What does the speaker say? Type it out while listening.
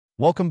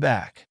Welcome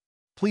back.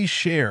 Please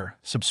share,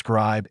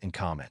 subscribe, and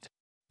comment.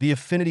 The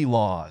affinity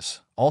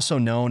laws, also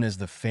known as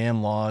the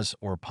fan laws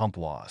or pump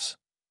laws.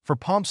 For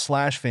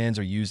pumps/fans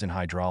are used in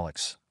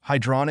hydraulics,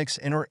 hydronics,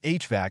 and or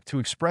HVAC to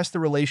express the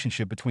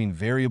relationship between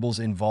variables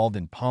involved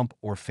in pump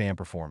or fan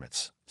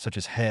performance, such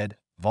as head,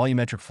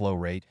 volumetric flow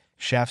rate,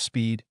 shaft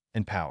speed,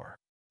 and power.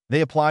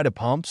 They apply to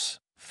pumps,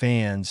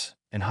 fans,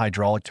 and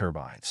hydraulic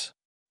turbines.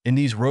 In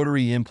these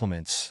rotary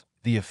implements,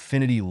 the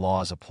affinity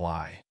laws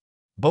apply,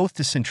 both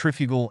to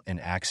centrifugal and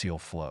axial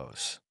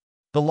flows.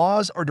 The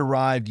laws are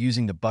derived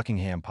using the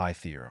Buckingham Pi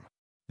theorem.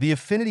 The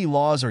affinity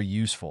laws are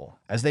useful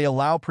as they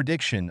allow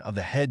prediction of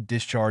the head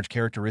discharge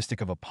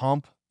characteristic of a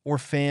pump or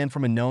fan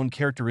from a known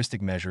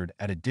characteristic measured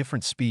at a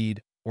different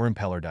speed or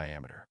impeller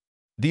diameter.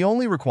 The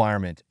only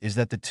requirement is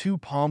that the two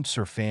pumps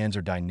or fans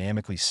are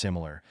dynamically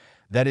similar,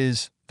 that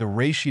is, the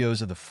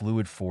ratios of the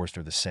fluid forced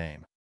are the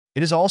same.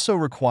 It is also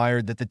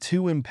required that the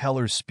two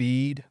impellers'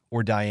 speed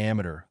or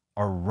diameter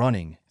are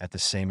running at the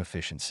same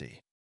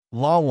efficiency.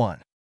 Law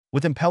 1.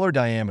 With impeller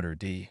diameter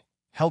d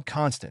held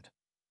constant.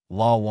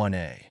 Law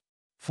 1a.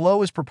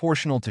 Flow is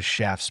proportional to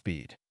shaft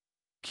speed.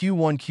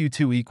 Q1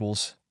 Q2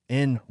 equals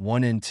N1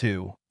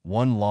 N2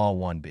 1 Law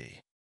 1b.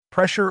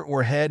 Pressure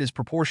or head is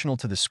proportional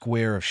to the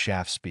square of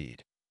shaft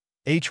speed.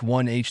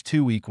 H1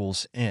 H2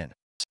 equals N1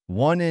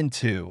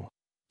 N2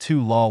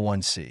 2 Law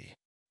 1c.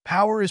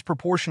 Power is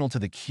proportional to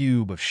the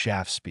cube of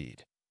shaft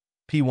speed.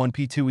 P1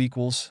 P2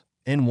 equals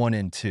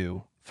N1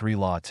 N2 3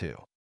 Law 2.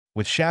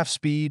 With shaft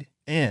speed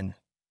N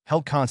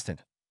held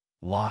constant.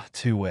 Law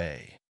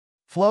 2a.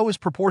 Flow is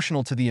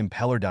proportional to the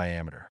impeller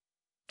diameter.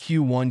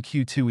 Q1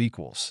 Q2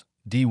 equals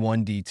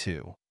D1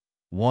 D2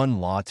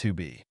 1 Law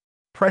 2b.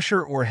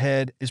 Pressure or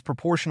head is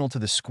proportional to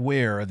the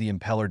square of the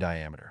impeller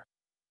diameter.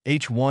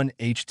 H1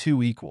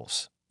 H2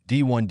 equals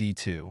D1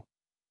 D2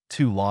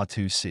 2 Law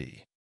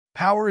 2c.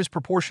 Power is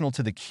proportional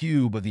to the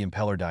cube of the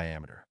impeller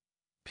diameter.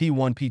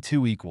 P1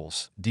 P2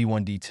 equals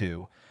D1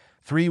 D2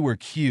 3 where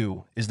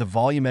Q is the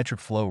volumetric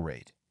flow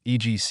rate,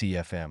 e.g.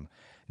 CFM,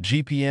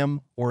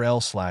 GPM or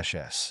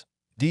L/S.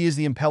 D is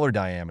the impeller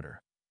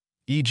diameter,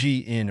 e.g.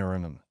 in or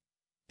mm.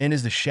 N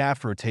is the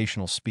shaft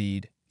rotational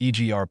speed,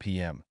 e.g.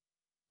 RPM.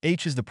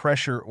 H is the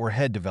pressure or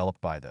head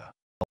developed by the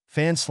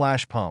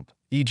fan/pump,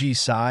 e.g.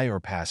 psi or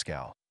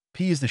Pascal.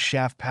 P is the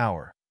shaft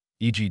power,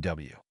 e.g.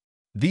 W.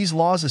 These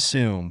laws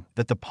assume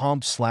that the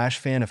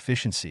pump/fan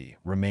efficiency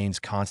remains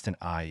constant,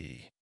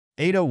 i.e.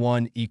 eta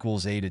 1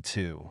 equals eta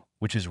 2,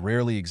 which is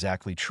rarely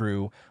exactly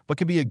true, but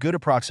can be a good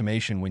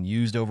approximation when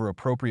used over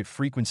appropriate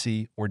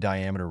frequency or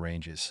diameter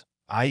ranges,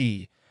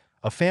 i.e.,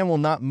 a fan will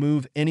not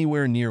move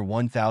anywhere near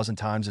 1,000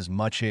 times as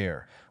much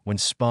air when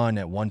spun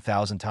at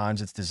 1,000 times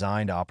its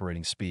designed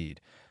operating speed,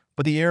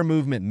 but the air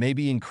movement may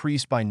be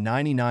increased by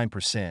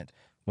 99%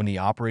 when the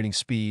operating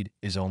speed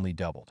is only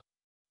doubled.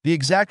 The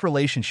exact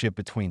relationship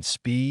between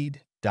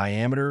speed,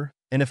 diameter,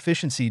 and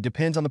efficiency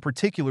depends on the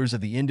particulars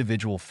of the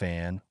individual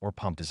fan or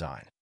pump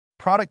design.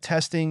 Product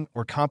testing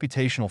or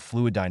computational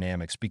fluid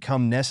dynamics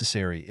become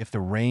necessary if the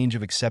range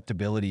of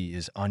acceptability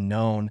is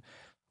unknown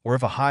or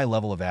if a high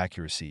level of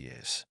accuracy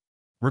is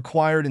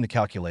required in the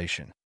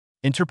calculation.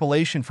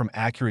 Interpolation from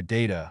accurate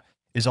data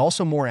is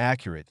also more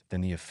accurate than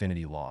the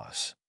affinity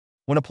laws.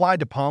 When applied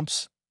to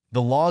pumps,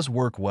 the laws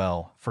work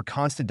well for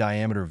constant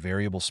diameter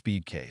variable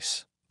speed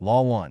case,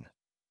 Law 1,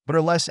 but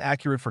are less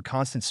accurate for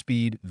constant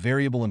speed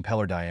variable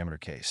impeller diameter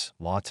case,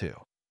 Law 2.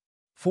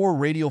 For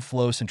radial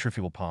flow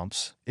centrifugal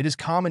pumps, it is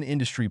common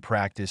industry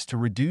practice to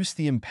reduce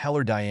the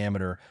impeller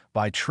diameter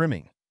by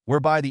trimming,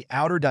 whereby the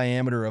outer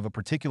diameter of a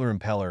particular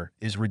impeller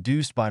is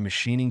reduced by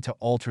machining to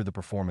alter the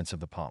performance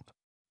of the pump.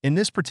 In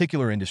this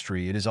particular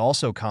industry, it is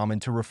also common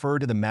to refer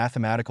to the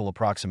mathematical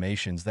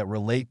approximations that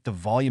relate the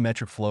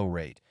volumetric flow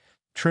rate,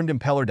 trimmed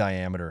impeller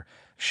diameter,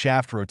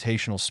 shaft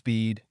rotational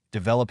speed,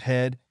 developed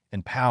head,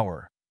 and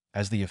power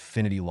as the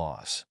affinity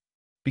laws.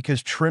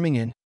 Because trimming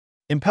an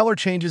impeller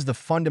changes the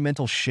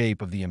fundamental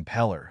shape of the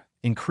impeller,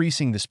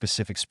 increasing the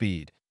specific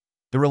speed.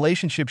 The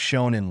relationship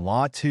shown in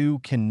Law 2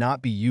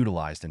 cannot be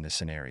utilized in this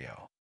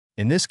scenario.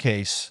 In this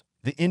case,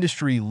 the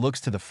industry looks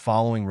to the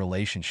following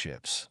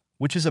relationships,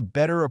 which is a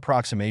better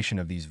approximation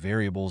of these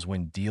variables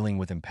when dealing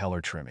with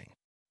impeller trimming.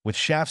 With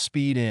shaft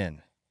speed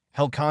N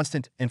held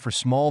constant and for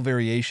small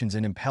variations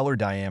in impeller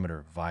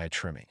diameter via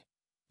trimming.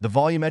 The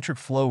volumetric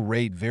flow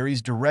rate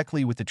varies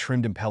directly with the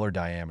trimmed impeller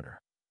diameter.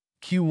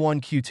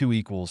 Q1 Q2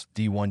 equals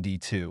D1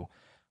 D2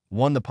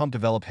 1 the pump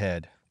developed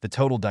head, the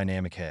total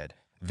dynamic head,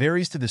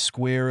 varies to the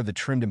square of the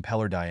trimmed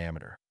impeller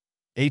diameter.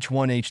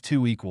 H1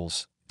 H2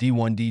 equals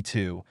D1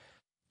 D2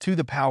 2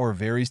 the power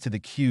varies to the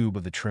cube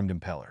of the trimmed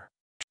impeller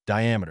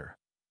diameter.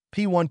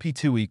 P1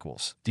 P2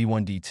 equals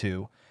D1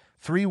 D2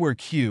 3 where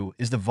Q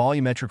is the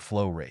volumetric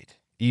flow rate,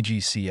 e.g.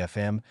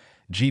 CFM,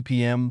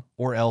 GPM,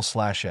 or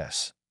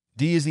L/S.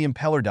 D is the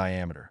impeller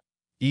diameter,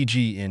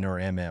 e.g. in or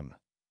mm.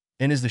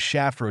 N is the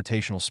shaft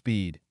rotational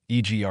speed,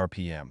 e.g.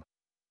 RPM.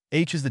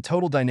 H is the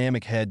total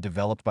dynamic head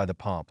developed by the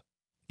pump,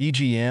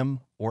 e.g.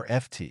 M or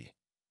FT.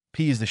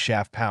 P is the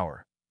shaft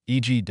power,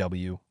 e.g.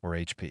 W or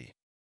HP.